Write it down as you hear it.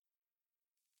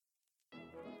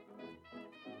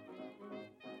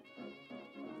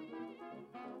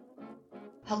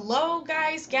Hello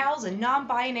guys, gals, and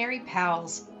non-binary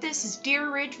pals. This is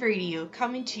Deer Ridge Radio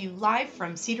coming to you live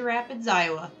from Cedar Rapids,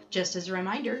 Iowa. Just as a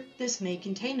reminder, this may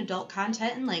contain adult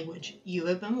content and language. You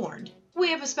have been warned.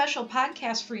 We have a special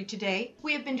podcast for you today.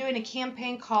 We have been doing a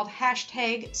campaign called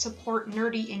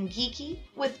 #SupportNerdyandGeeky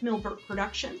with Milbert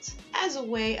Productions as a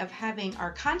way of having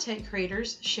our content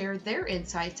creators share their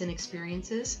insights and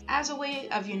experiences as a way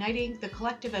of uniting the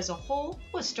collective as a whole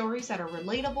with stories that are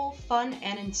relatable, fun,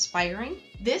 and inspiring.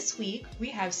 This week, we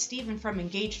have Steven from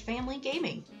Engaged Family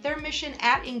Gaming. Their mission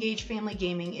at Engaged Family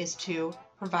Gaming is to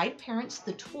provide parents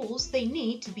the tools they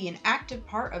need to be an active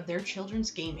part of their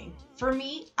children's gaming. For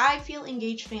me, I feel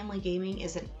Engaged Family Gaming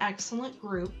is an excellent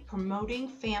group promoting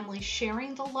families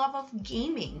sharing the love of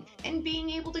gaming and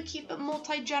being able to keep it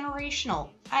multi-generational.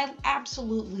 I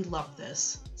absolutely love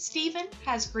this. Steven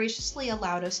has graciously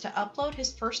allowed us to upload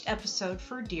his first episode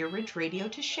for Deer Ridge Radio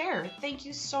to share. Thank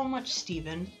you so much,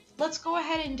 Steven. Let's go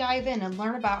ahead and dive in and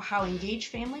learn about how Engaged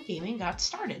Family Gaming got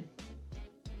started.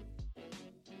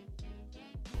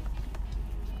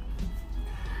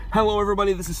 Hello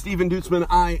everybody, this is Steven Dutzman.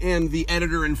 I am the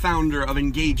editor and founder of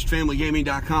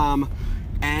EngagedFamilyGaming.com,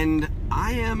 and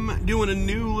I am doing a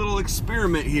new little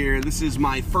experiment here. This is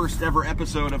my first ever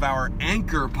episode of our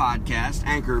Anchor podcast,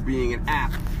 Anchor being an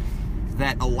app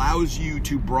that allows you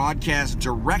to broadcast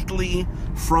directly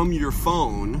from your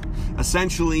phone.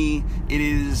 Essentially, it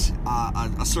is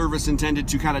a service intended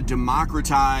to kind of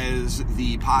democratize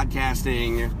the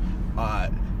podcasting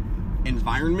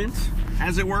environment,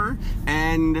 as it were.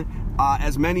 And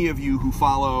as many of you who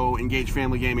follow Engaged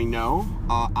Family Gaming know,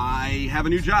 I have a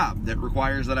new job that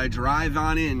requires that I drive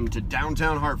on in to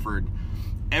downtown Hartford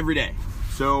every day.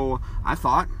 So I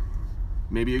thought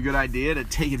maybe a good idea to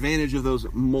take advantage of those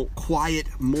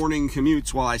quiet morning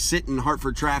commutes while I sit in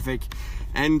Hartford traffic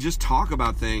and just talk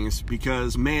about things,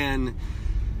 because man,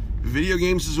 video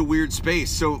games is a weird space.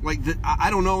 So I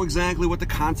don't know exactly what the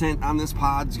content on this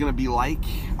pod is going to be like.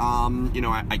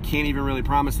 I can't even really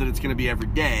promise that it's going to be every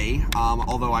day,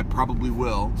 although I probably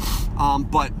will.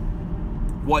 But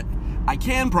what I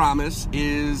can promise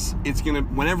is it's going to,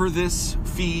 whenever this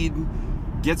feed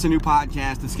gets a new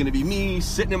podcast, it's going to be me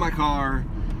sitting in my car,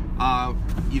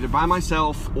 either by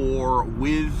myself or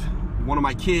with one of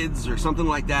my kids or something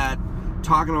like that,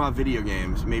 talking about video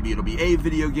games. Maybe it'll be a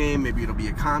video game, maybe it'll be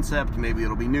a concept, maybe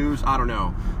it'll be news, I don't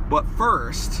know. But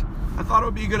first, I thought it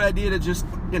would be a good idea to just,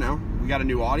 we got a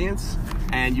new audience,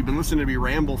 and you've been listening to me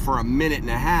ramble for a minute and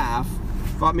a half.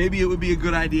 Thought maybe it would be a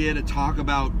good idea to talk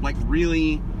about,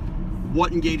 really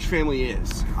what Engaged Family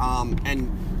is.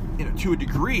 And to a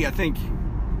degree, I think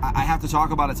I have to talk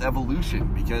about its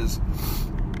evolution, because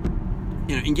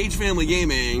Engaged Family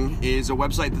Gaming is a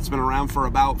website that's been around for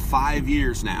about 5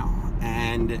 years now.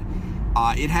 And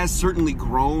it has certainly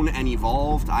grown and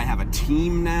evolved. I have a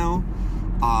team now,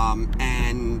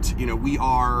 and we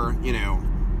are,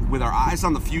 with our eyes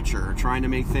on the future, trying to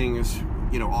make things,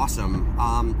 awesome.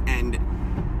 And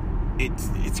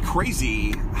it's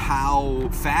crazy how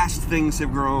fast things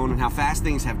have grown and how fast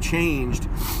things have changed,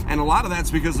 and a lot of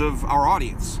that's because of our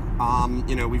audience.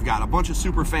 We've got a bunch of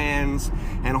super fans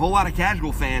and a whole lot of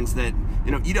casual fans that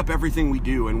eat up everything we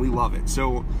do, and we love it.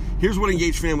 So here's what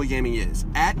Engaged Family Gaming is.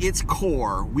 At its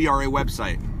core, we are a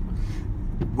website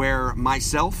where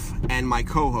myself and my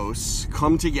co-hosts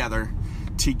come together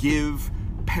to give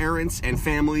parents and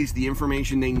families the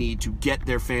information they need to get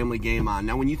their family game on.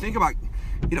 Now, when you think about,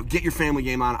 get your family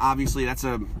game on, obviously that's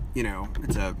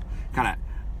it's a kind of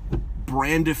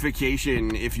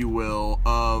brandification, if you will,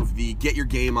 of the get your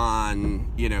game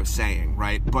on, saying,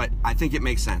 right? But I think it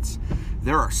makes sense.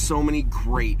 There are so many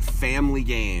great family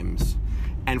games,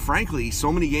 and frankly,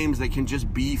 so many games that can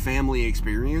just be family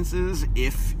experiences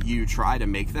if you try to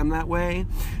make them that way,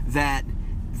 that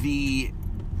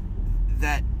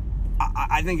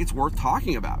I think it's worth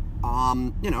talking about.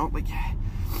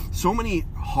 So many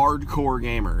hardcore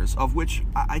gamers, of which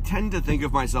I tend to think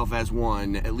of myself as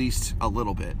one, at least a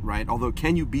little bit, right? Although,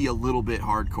 can you be a little bit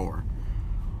hardcore?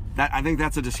 I think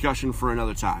that's a discussion for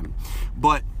another time.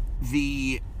 But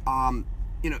I'm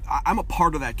a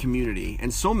part of that community,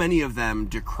 and so many of them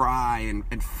decry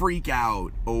and freak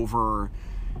out over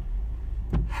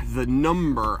the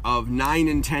number of 9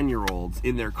 and 10-year-olds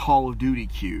in their Call of Duty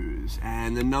queues,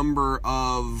 and the number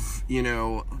of,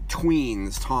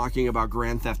 tweens talking about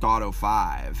Grand Theft Auto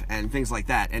 5 and things like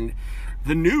that. And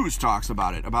the news talks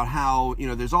about it, about how,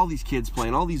 there's all these kids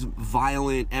playing all these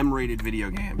violent, M-rated video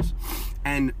games.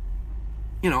 And,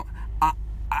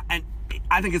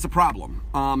 I think it's a problem.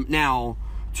 Now,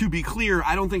 to be clear,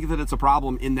 I don't think that it's a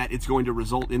problem in that it's going to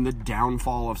result in the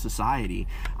downfall of society.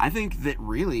 I think that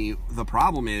really the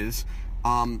problem is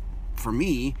for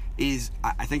me is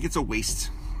I think it's a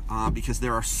waste because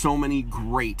there are so many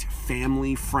great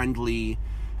family-friendly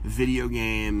video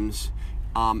games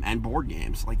and board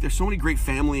games. Like, there's so many great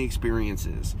family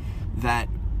experiences that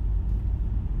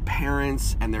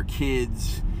parents and their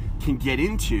kids can get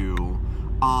into,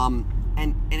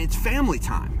 and it's family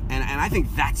time. And I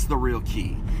think that's the real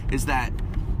key, is that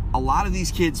a lot of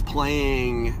these kids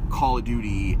playing Call of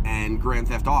Duty and Grand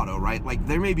Theft Auto, right? Like,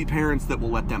 there may be parents that will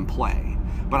let them play,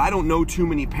 but I don't know too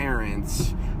many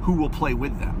parents who will play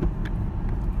with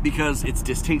them because it's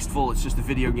distasteful. It's just a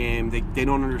video game. They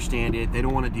don't understand it. They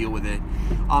don't want to deal with it.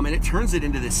 And it turns it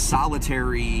into this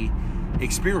solitary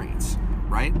experience,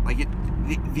 right? Like,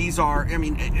 these are, I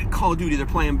mean, Call of Duty, they're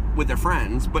playing with their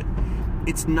friends, but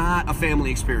it's not a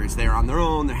family experience. They're on their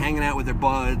own. They're hanging out with their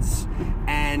buds.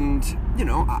 And, you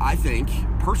know, I think,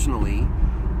 personally,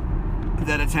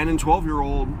 that a 10 and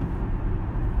 12-year-old,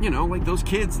 you know, like, those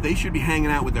kids, they should be hanging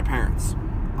out with their parents.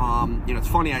 You know, it's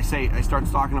funny, I start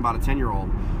talking about a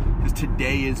 10-year-old because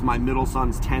today is my middle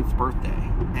son's 10th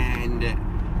birthday. And,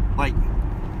 like,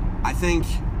 I think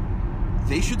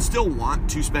they should still want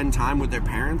to spend time with their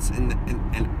parents, and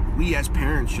we as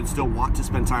parents should still want to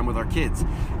spend time with our kids.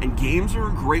 And games are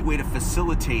a great way to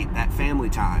facilitate that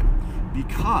family time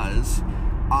because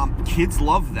kids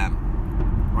love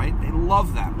them, right? They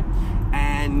love them.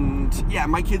 And yeah,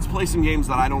 my kids play some games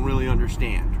that I don't really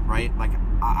understand, right? Like,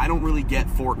 I don't really get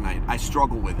Fortnite. I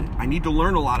struggle with it. I need to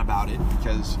learn a lot about it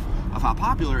because of how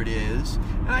popular it is,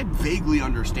 and I vaguely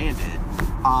understand it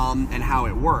and how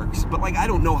it works, but, like, I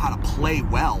don't know how to play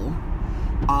well.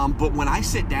 But when I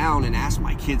sit down and ask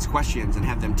my kids questions and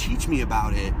have them teach me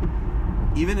about it,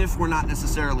 even if we're not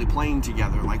necessarily playing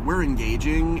together, like, we're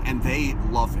engaging and they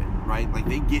love it, right? Like,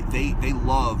 they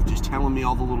love just telling me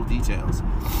all the little details.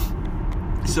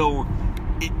 So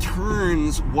it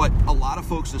turns what a lot of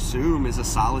folks assume is a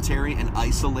solitary and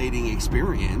isolating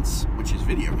experience, which is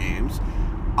video games,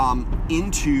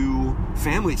 into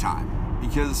family time.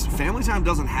 Because family time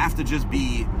doesn't have to just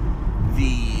be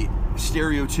the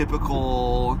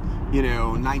stereotypical, you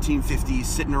know, 1950s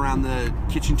sitting around the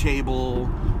kitchen table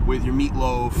with your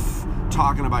meatloaf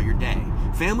talking about your day.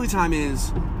 Family time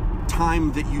is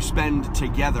time that you spend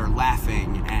together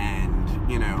laughing and,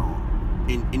 you know,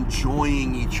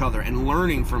 enjoying each other and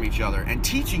learning from each other and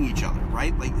teaching each other,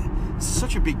 right? Like, it's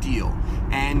such a big deal.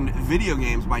 And video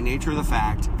games, by nature of the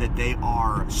fact that they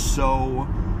are so,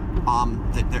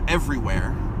 that they're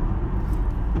everywhere,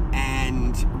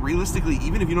 and realistically,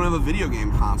 even if you don't have a video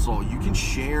game console, you can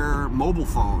share mobile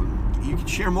phone, you can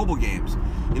share mobile games,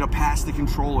 you know, pass the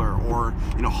controller, or,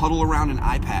 you know, huddle around an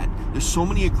iPad. There's so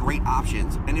many great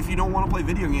options. And if you don't want to play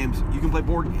video games, you can play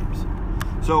board games.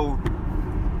 So,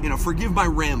 you know, forgive my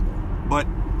ramble, but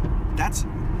that's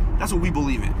what we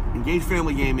believe in. Engaged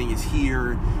Family Gaming is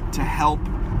here to help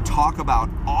talk about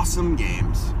awesome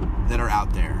games that are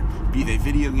out there, be they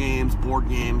video games, board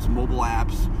games, mobile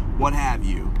apps, what have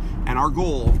you. And our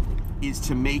goal is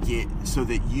to make it so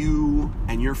that you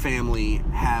and your family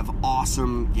have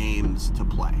awesome games to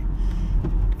play.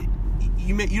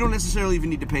 You don't necessarily even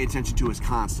need to pay attention to us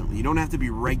constantly. You don't have to be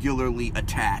regularly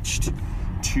attached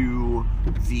to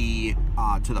the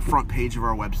front page of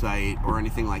our website or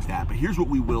anything like that. But here's what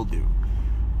we will do.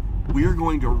 We are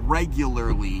going to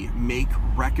regularly make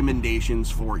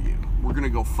recommendations for you. We're going to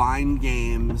go find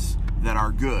games that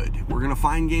are good. We're going to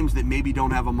find games that maybe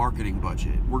don't have a marketing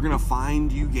budget. We're going to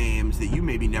find you games that you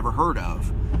maybe never heard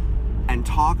of and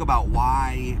talk about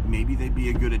why maybe they'd be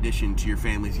a good addition to your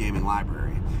family's gaming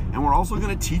library. And we're also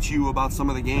going to teach you about some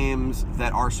of the games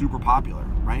that are super popular,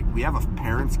 right? We have a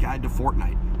parent's guide to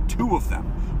Fortnite, 2 of them.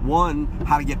 One,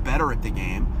 how to get better at the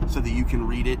game so that you can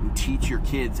read it and teach your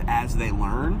kids as they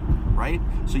learn, right?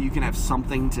 So you can have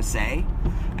something to say.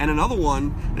 And another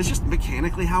one is just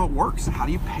mechanically how it works. How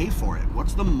do you pay for it?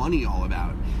 What's the money all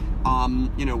about?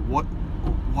 You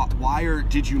know,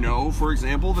 did you know, for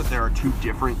example, that there are 2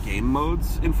 different game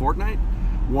modes in Fortnite?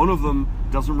 One of them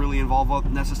doesn't really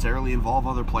necessarily involve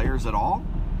other players at all.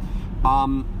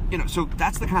 You know, so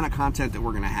that's the kind of content that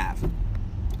we're going to have.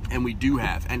 And we do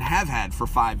have, and have had for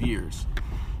 5 years.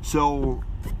 So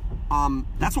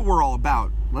that's what we're all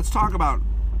about. Let's talk about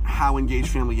how Engaged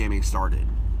Family Gaming started,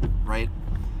 right?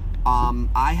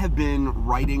 I have been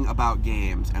writing about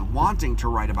games and wanting to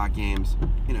write about games,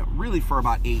 you know, really for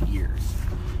about 8 years.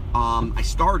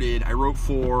 I wrote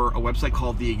for a website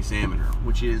called The Examiner,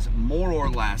 which is more or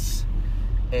less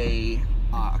a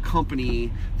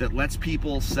company that lets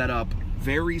people set up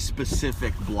very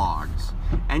specific blogs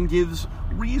and gives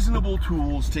reasonable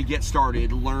tools to get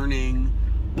started learning,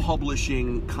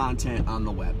 publishing content on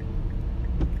the web,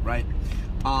 right?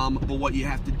 But what you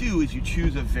have to do is you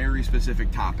choose a very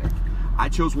specific topic. I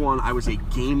chose one. I was a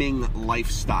gaming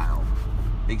lifestyle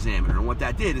examiner, and what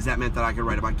that did is that meant that I could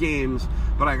write about games,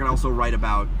 but I could also write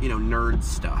about, nerd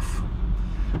stuff.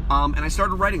 And I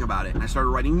started writing about it, and I started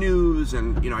writing news,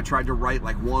 and I tried to write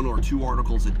like 1 or 2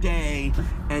 articles a day,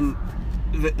 and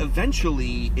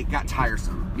eventually it got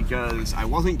tiresome because I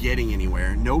wasn't getting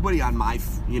anywhere. Nobody in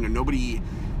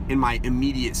my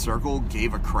immediate circle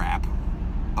gave a crap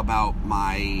about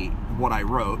what I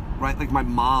wrote, right? Like my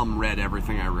mom read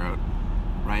everything I wrote,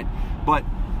 right? But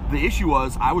the issue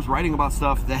was I was writing about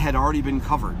stuff that had already been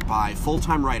covered by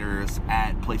full-time writers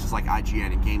at places like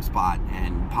IGN and GameSpot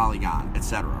and Polygon,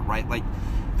 etc., right? Like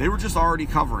they were just already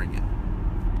covering it.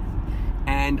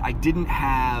 And I didn't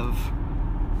have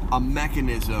a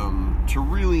mechanism to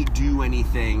really do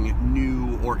anything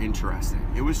new or interesting.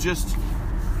 It was just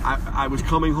I was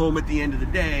coming home at the end of the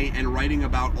day and writing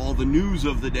about all the news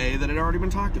of the day that had already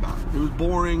been talked about. It was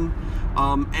boring,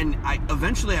 and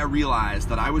eventually I realized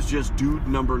that I was just dude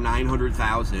number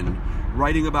 900,000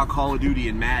 writing about Call of Duty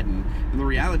and Madden, and the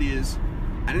reality is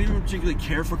I didn't even particularly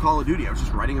care for Call of Duty. I was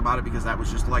just writing about it because that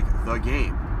was just like the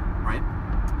game, right?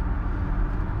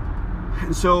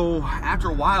 And so after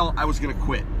a while I was gonna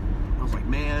quit. I was like,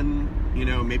 man,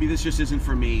 maybe this just isn't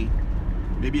for me.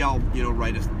 Maybe I'll,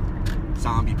 write a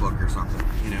zombie book or something,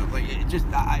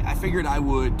 I figured I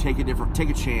would take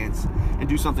a chance and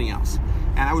do something else.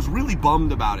 And I was really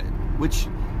bummed about it, which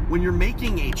when you're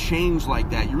making a change like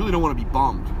that, you really don't want to be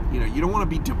bummed. You don't want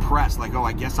to be depressed, like, oh,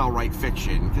 I guess I'll write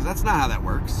fiction, because that's not how that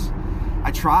works. I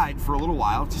tried for a little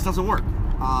while, it just doesn't work.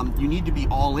 You need to be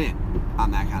all in on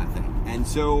that kind of thing. And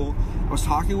so I was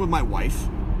talking with my wife,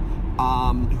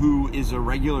 who is a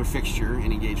regular fixture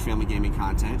in Engage Family Gaming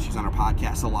content. She's on our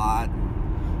podcast a lot.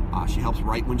 She helps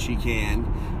write when she can.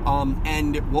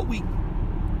 And what we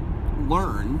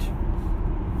learned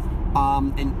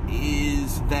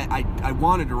is that I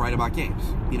wanted to write about games.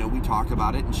 We talked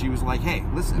about it, and she was like, hey,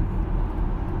 listen,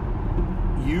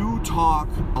 you talk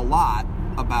a lot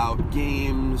about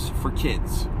games for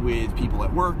kids with people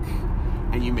at work,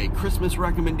 and you make Christmas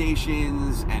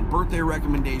recommendations and birthday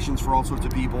recommendations for all sorts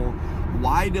of people.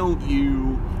 Why don't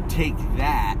you take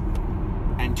that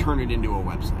and turn it into a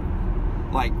website?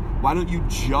 Like, why don't you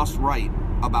just write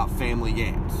about family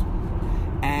games?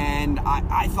 And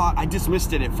I thought, I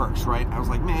dismissed it at first, right? I was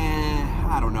like, man,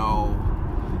 I don't know.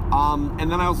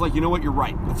 And then I was like, you know what, you're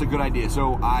right. That's a good idea.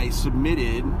 So I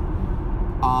submitted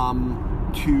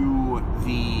to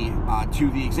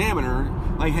the examiner,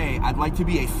 like, hey, I'd like to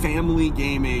be a family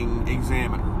gaming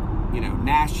examiner,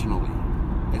 nationally,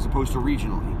 as opposed to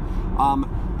regionally.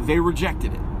 They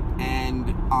rejected it.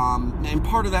 And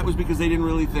part of that was because they didn't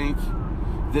really think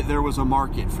that there was a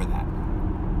market for that.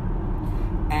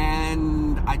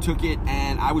 And I took it,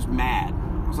 and I was mad.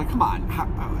 I was like, come on,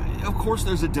 of course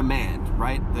there's a demand,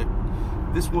 right?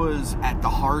 This was at the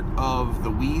heart of the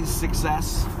Wii's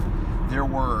success. There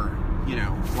were,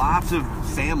 lots of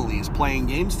families playing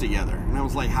games together. And I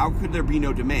was like, how could there be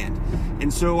no demand?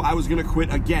 And so I was going to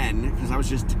quit again because I was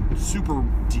just super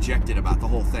dejected about the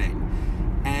whole thing.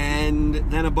 And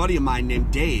then a buddy of mine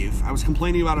named Dave, I was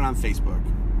complaining about it on Facebook,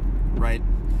 right?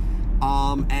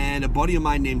 And a buddy of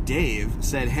mine named Dave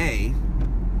said, hey,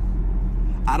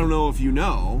 I don't know if you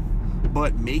know,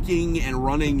 but making and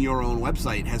running your own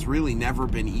website has really never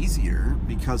been easier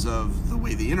because of the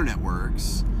way the internet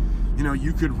works.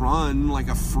 You could run like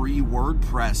a free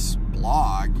WordPress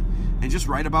blog and just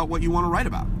write about what you want to write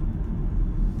about.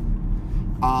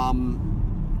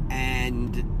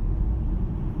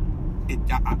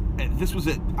 This was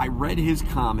it. I read his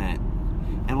comment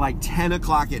and like 10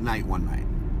 o'clock at night one night,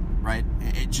 right?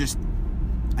 I just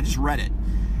read it.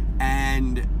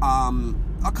 And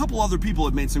a couple other people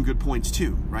have made some good points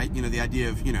too, right? The idea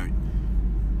of, you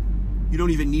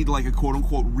don't even need like a quote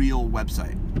unquote real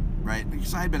website, right?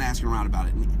 Because I had been asking around about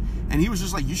it, and he was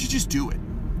just like, you should just do it.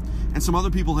 And some other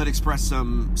people had expressed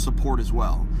some support as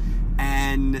well.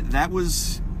 And that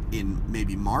was in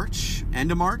maybe March,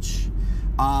 end of March.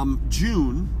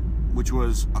 June, which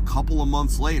was a couple of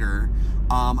months later,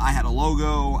 I had a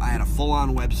logo, I had a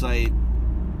full-on website,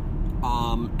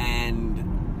 and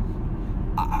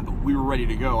we were ready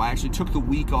to go. I actually took the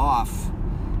week off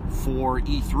for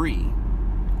E3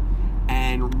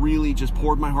 and really just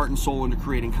poured my heart and soul into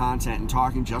creating content and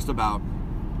talking just about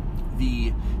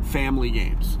the family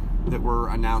games that were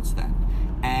announced then.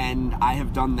 And I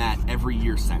have done that every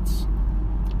year since.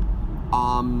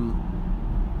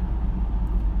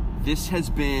 This has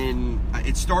been,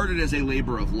 it started as a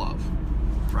labor of love,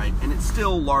 right? And it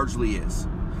still largely is.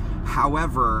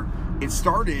 However, it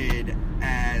started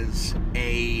as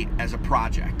a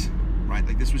project, right?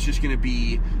 Like, this was just going to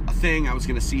be a thing. I was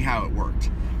going to see how it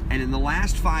worked. And in the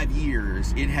last 5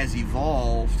 years, it has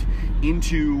evolved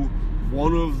into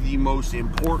one of the most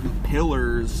important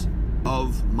pillars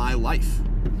of my life.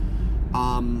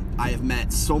 I have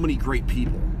met so many great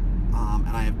people,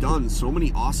 and I have done so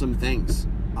many awesome things.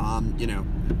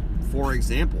 For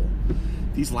example,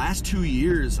 these last 2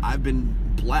 years, I've been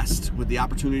blessed with the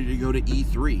opportunity to go to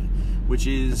E3, which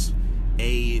is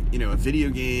a video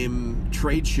game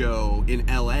trade show in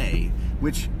LA,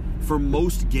 which for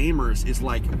most gamers is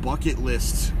like bucket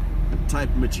list type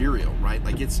material, right?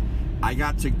 Like, I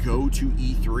got to go to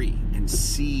E3 and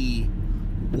see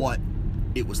what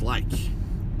it was like,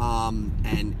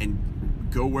 and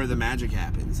go where the magic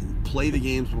happens and play the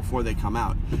games before they come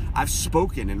out. I've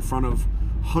spoken in front of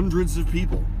hundreds of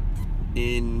people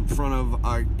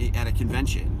at a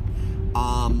convention.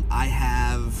 I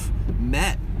have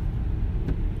met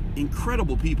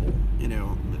incredible people,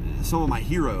 some of my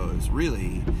heroes,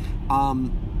 really.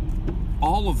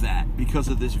 All of that because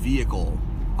of this vehicle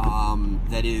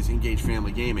that is Engage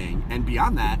Family Gaming. And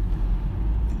beyond that,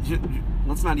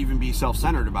 let's not even be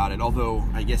self-centered about it, although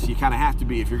I guess you kind of have to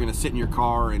be if you're going to sit in your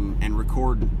car and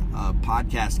record a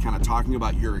podcast kind of talking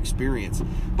about your experience.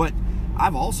 But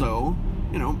I've also,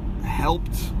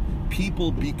 helped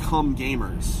people become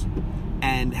gamers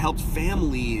and helped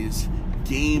families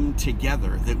game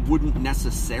together that wouldn't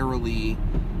necessarily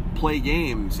play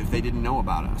games if they didn't know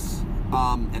about us.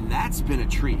 And that's been a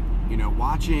treat,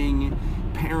 watching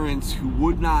parents who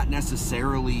would not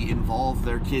necessarily involve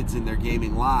their kids in their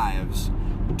gaming lives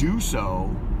do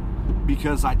so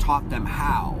because I taught them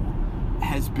how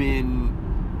has been,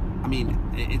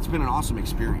 it's been an awesome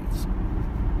experience.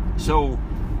 So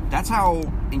that's how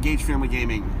Engage Family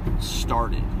Gaming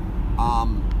started.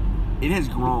 It has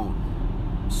grown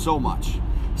so much.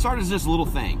 It started as this little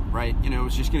thing, right? It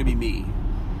was just going to be me.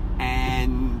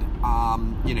 And,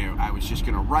 I was just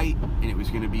going to write, and it was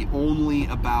going to be only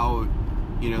about,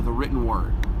 the written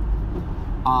word.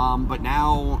 But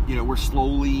now, we're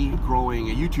slowly growing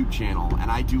a YouTube channel,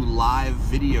 and I do live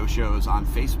video shows on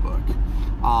Facebook.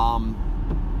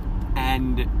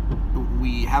 And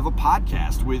we have a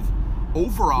podcast with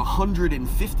over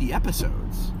 150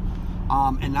 episodes.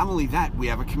 And not only that, we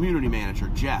have a community manager,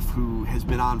 Jeff, who has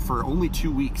been on for only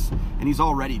 2 weeks, and he's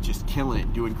already just killing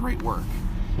it, doing great work.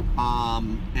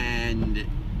 And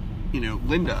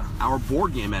Linda, our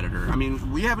board game editor.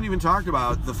 We haven't even talked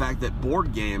about the fact that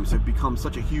board games have become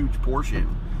such a huge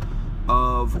portion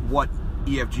of what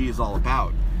EFG is all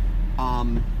about.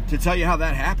 To tell you how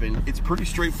that happened, it's pretty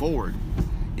straightforward.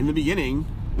 In the beginning,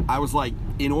 I was like,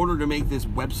 in order to make this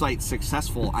website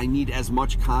successful, I need as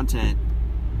much content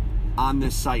on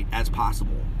this site as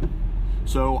possible.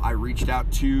 So I reached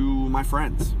out to my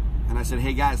friends and I said,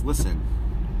 hey guys, listen,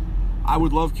 I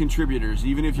would love contributors,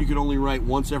 even if you could only write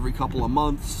once every couple of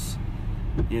months.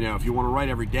 If you want to write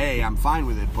every day, I'm fine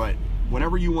with it, but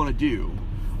whatever you want to do.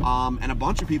 And a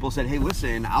bunch of people said, hey,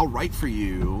 listen, I'll write for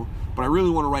you, but I really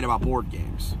want to write about board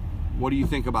games. What do you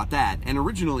think about that? And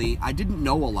originally, I didn't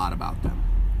know a lot about them.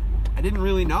 I didn't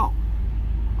really know.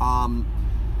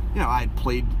 I had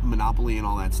played Monopoly and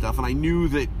all that stuff, and I knew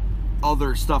that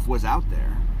other stuff was out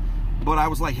there. But I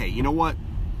was like, hey, you know what?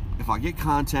 If I get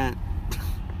content,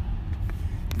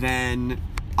 then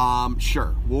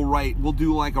sure, we'll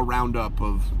do like a roundup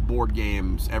of board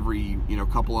games every,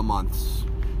 couple of months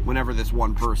whenever this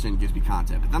one person gives me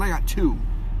content. But then I got 2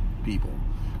 people.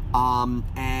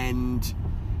 And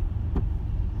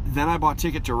then I bought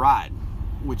Ticket to Ride,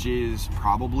 which is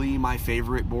probably my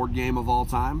favorite board game of all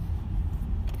time.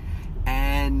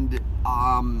 And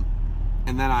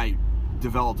then I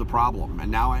developed a problem,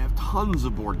 and now I have tons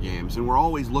of board games, and we're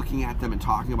always looking at them and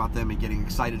talking about them and getting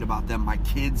excited about them. My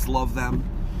kids love them.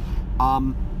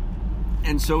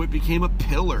 And so it became a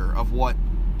pillar of what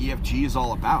EFG is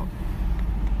all about.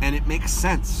 And it makes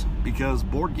sense because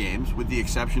board games, with the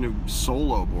exception of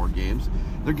solo board games,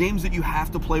 they're games that you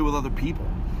have to play with other people.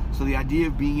 So the idea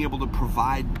of being able to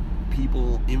provide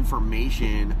people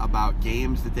information about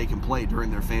games that they can play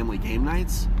during their family game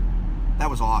nights, that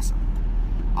was awesome.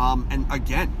 And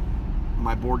again,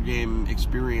 my board game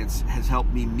experience has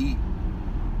helped me meet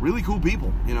really cool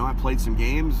people. I played some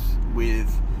games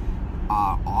with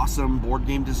awesome board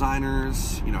game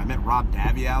designers. I met Rob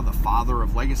Daviau, the father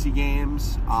of Legacy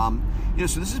Games. So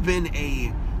this has been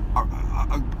a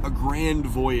grand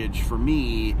voyage for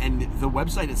me, and the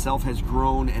website itself has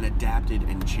grown and adapted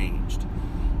and changed.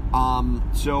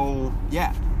 So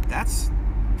yeah, that's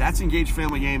Engage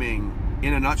Family Gaming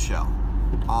in a nutshell.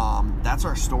 That's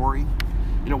our story.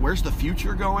 Where's the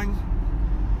future going?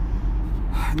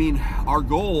 Our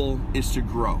goal is to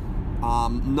grow.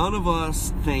 None of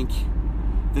us think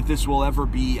that this will ever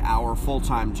be our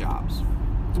full-time jobs.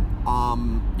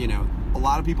 A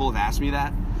lot of people have asked me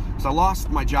that. So I lost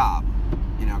my job,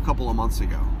 a couple of months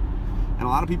ago. And a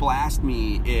lot of people asked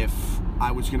me if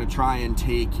I was going to try and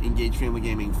take Engage Family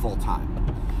Gaming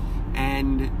full-time.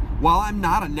 And while I'm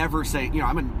not a never say,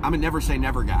 I'm a never say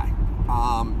never guy,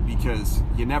 because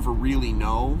you never really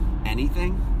know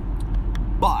anything.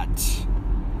 But,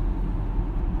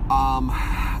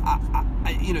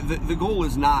 the goal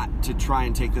is not to try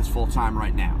and take this full-time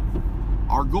right now.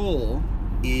 Our goal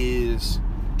is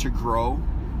to grow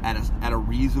at a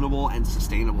reasonable and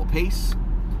sustainable pace,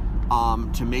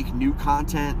 to make new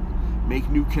content, make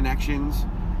new connections,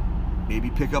 maybe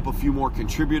pick up a few more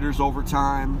contributors over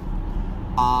time,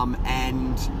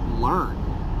 and learn,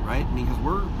 right? Because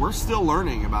we're still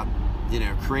learning about,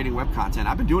 creating web content.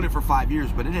 I've been doing it for 5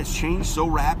 years, but it has changed so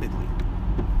rapidly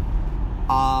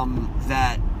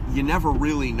that you never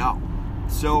really know.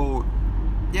 So,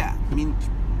 yeah,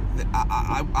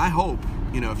 I hope,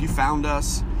 if you found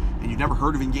us and you've never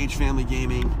heard of Engage Family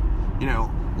Gaming,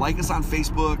 like us on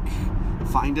Facebook,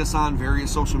 find us on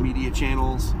various social media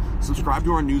channels, subscribe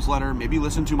to our newsletter, maybe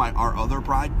listen to our other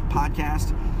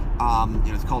podcast.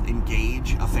 It's called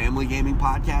Engage, a family gaming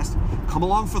podcast. Come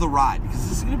along for the ride, because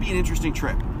this is going to be an interesting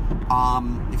trip.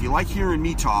 If you like hearing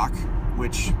me talk,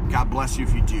 which God bless you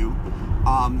if you do,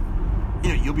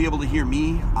 you'll be able to hear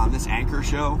me on this Anchor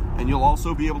show, and you'll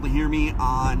also be able to hear me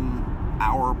on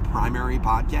our primary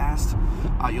podcast.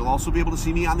 You'll also be able to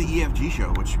see me on the EFG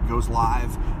show, which goes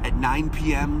live at 9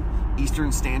 p.m.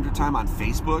 Eastern Standard Time on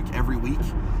Facebook every week.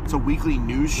 It's a weekly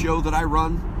news show that I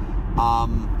run,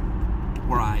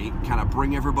 where I kind of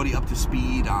bring everybody up to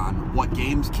speed on what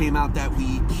games came out that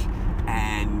week,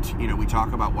 and we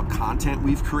talk about what content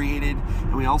we've created,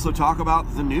 and we also talk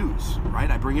about the news,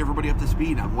 right? I bring everybody up to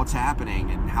speed on what's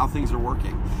happening and how things are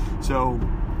working. So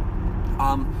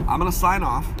I'm going to sign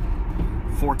off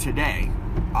for today.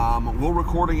 We'll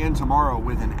record again tomorrow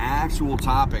with an actual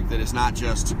topic that is not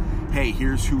just, hey,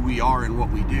 here's who we are and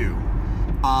what we do.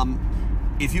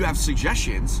 If you have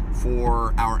suggestions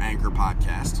for our Anchor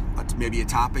podcast, maybe a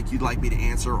topic you'd like me to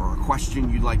answer or a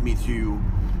question you'd like me to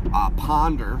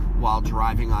ponder while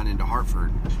driving on into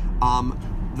Hartford,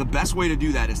 the best way to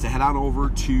do that is to head on over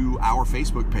to our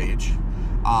Facebook page,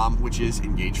 which is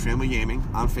Engage Family Gaming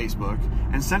on Facebook,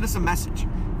 and send us a message.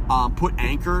 Put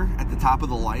Anchor at the top of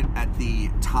the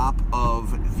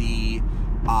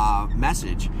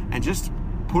message, and just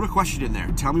put a question in there.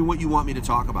 Tell me what you want me to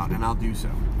talk about, and I'll do so.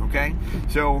 Okay?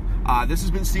 So, this has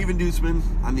been Steven Dutzman.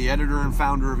 I'm the editor and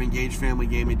founder of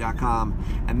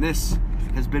EngageFamilyGaming.com, and this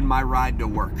has been my ride to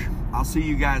work. I'll see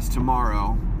you guys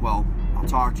tomorrow. Well, I'll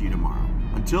talk to you tomorrow.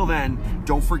 Until then,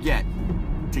 don't forget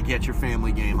to get your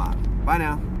family game on. Bye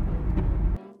now.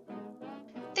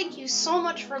 Thank you so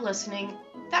much for listening.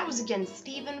 That was again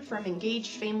Steven from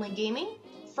Engaged Family Gaming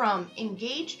from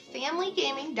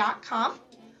EngagedFamilyGaming.com,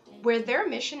 where their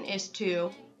mission is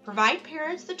to provide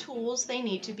parents the tools they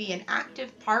need to be an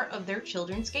active part of their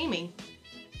children's gaming.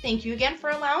 Thank you again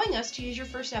for allowing us to use your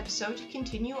first episode to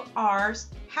continue our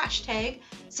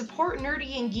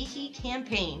 #SupportNerdyAndGeeky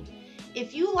campaign.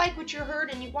 If you like what you heard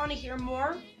and you want to hear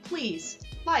more, please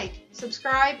like,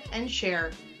 subscribe, and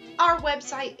share. Our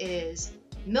website is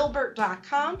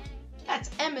Milbert.com.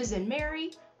 That's M as in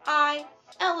Mary, I,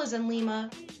 L as in Lima,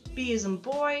 B as in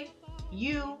boy,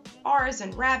 U, R as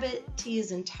in rabbit, T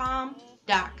as in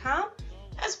Tom.com.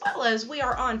 As well as we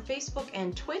are on Facebook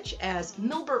and Twitch as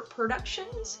Milbert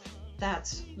Productions.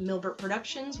 That's Milbert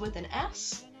Productions with an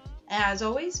S. As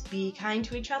always, be kind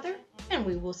to each other, and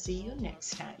we will see you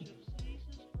next time.